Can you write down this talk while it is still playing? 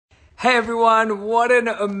Hey everyone, what an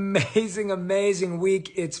amazing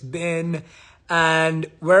week it's been. And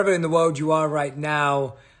wherever in the world you are right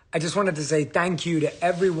now, I just wanted to say thank you to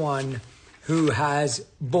everyone who has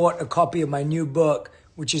bought a copy of my new book,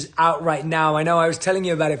 which is out right now. I know I was telling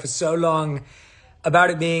you about it for so long, about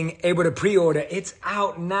it being able to pre-order. It's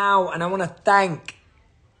out now, and I want to thank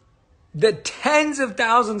the tens of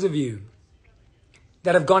thousands of you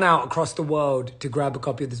that have gone out across the world to grab a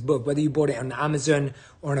copy of this book. Whether you bought it on Amazon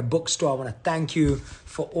or in a bookstore, I want to thank you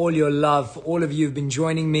for all your love, for all of you who've been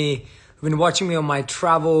joining me, who've been watching me on my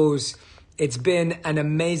travels. It's been an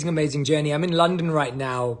amazing journey. I'm in London right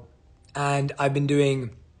now, and I've been doing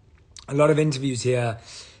a lot of interviews here.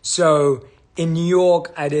 So in New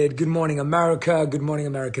York, I did Good Morning America, Good Morning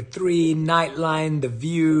America 3, Nightline, The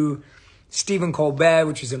View, Stephen Colbert,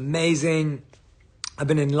 which was amazing. I've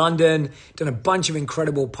been in London, done a bunch of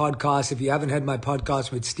incredible podcasts. If you haven't heard my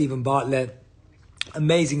podcast with Stephen Bartlett,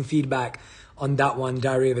 amazing feedback on that one,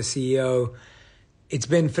 Diary of a CEO. It's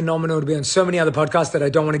been phenomenal to be on so many other podcasts that I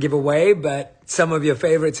don't want to give away, but some of your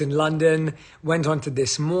favorites in London. Went on to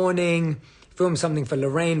This Morning, filmed something for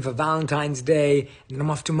Lorraine for Valentine's Day, and I'm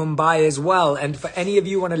off to Mumbai as well. And for any of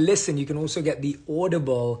you who want to listen, you can also get the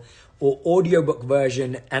Audible or audiobook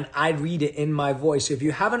version, and I read it in my voice. So if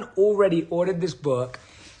you haven't already ordered this book,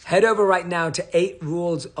 head over right now to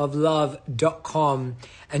 8rulesoflove.com,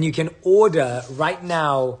 and you can order right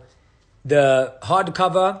now the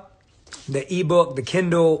hardcover, the ebook, the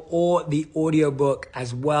Kindle, or the audiobook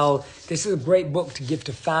as well. This is a great book to give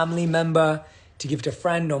to family member, to give to a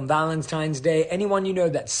friend on Valentine's Day, anyone you know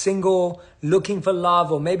that's single, looking for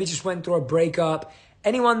love, or maybe just went through a breakup,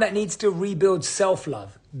 anyone that needs to rebuild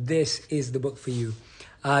self-love. This is the book for you.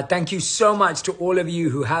 Thank you so much to all of you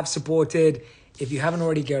who have supported. If you haven't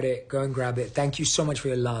already got it, go and grab it. Thank you so much for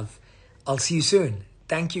your love. I'll see you soon.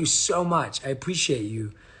 Thank you so much. I appreciate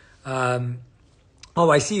you. I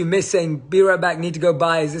see you miss saying, be right back, need to go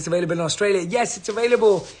buy. Is this available in Australia? Yes, it's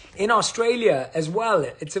available in Australia as well.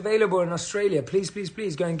 It's available in Australia. Please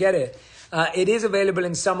go and get it. It is available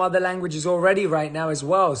in some other languages already right now as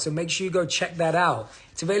well. So make sure you go check that out.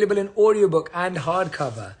 It's available in audiobook and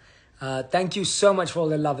hardcover. Thank you so much for all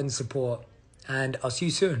the love and support. And I'll see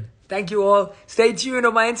you soon. Thank you all. Stay tuned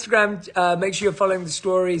on my Instagram. Make sure you're following the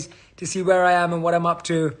stories to see where I am and what I'm up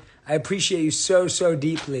to. I appreciate you so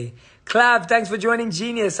deeply. Clav, thanks for joining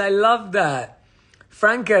Genius. I love that.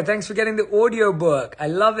 Franca, thanks for getting the audiobook. I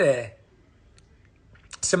love it.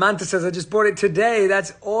 Samantha says, I just bought it today.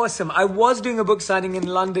 That's awesome. I was doing a book signing in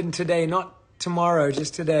London today, not tomorrow,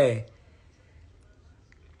 just today.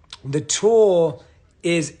 The tour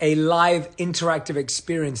is a live interactive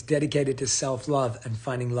experience dedicated to self-love and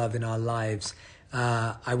finding love in our lives.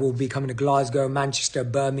 I will be coming to Glasgow, Manchester,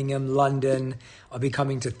 Birmingham, London. I'll be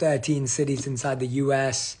coming to 13 cities inside the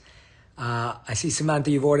US. I see,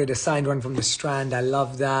 Samantha, you've ordered a signed one from The Strand. I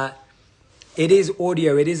love that. It is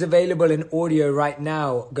audio. It is available in audio right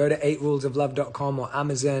now. Go to 8rulesoflove.com or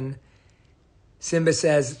Amazon. Simba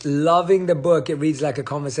says, loving the book. It reads like a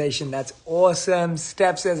conversation. That's awesome.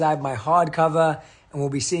 Steph says, I have my hardcover and we'll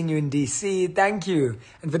be seeing you in DC. Thank you.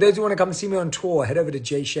 And for those who want to come see me on tour, head over to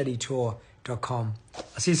jayshettytour.com. I'll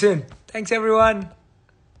see you soon. Thanks, everyone.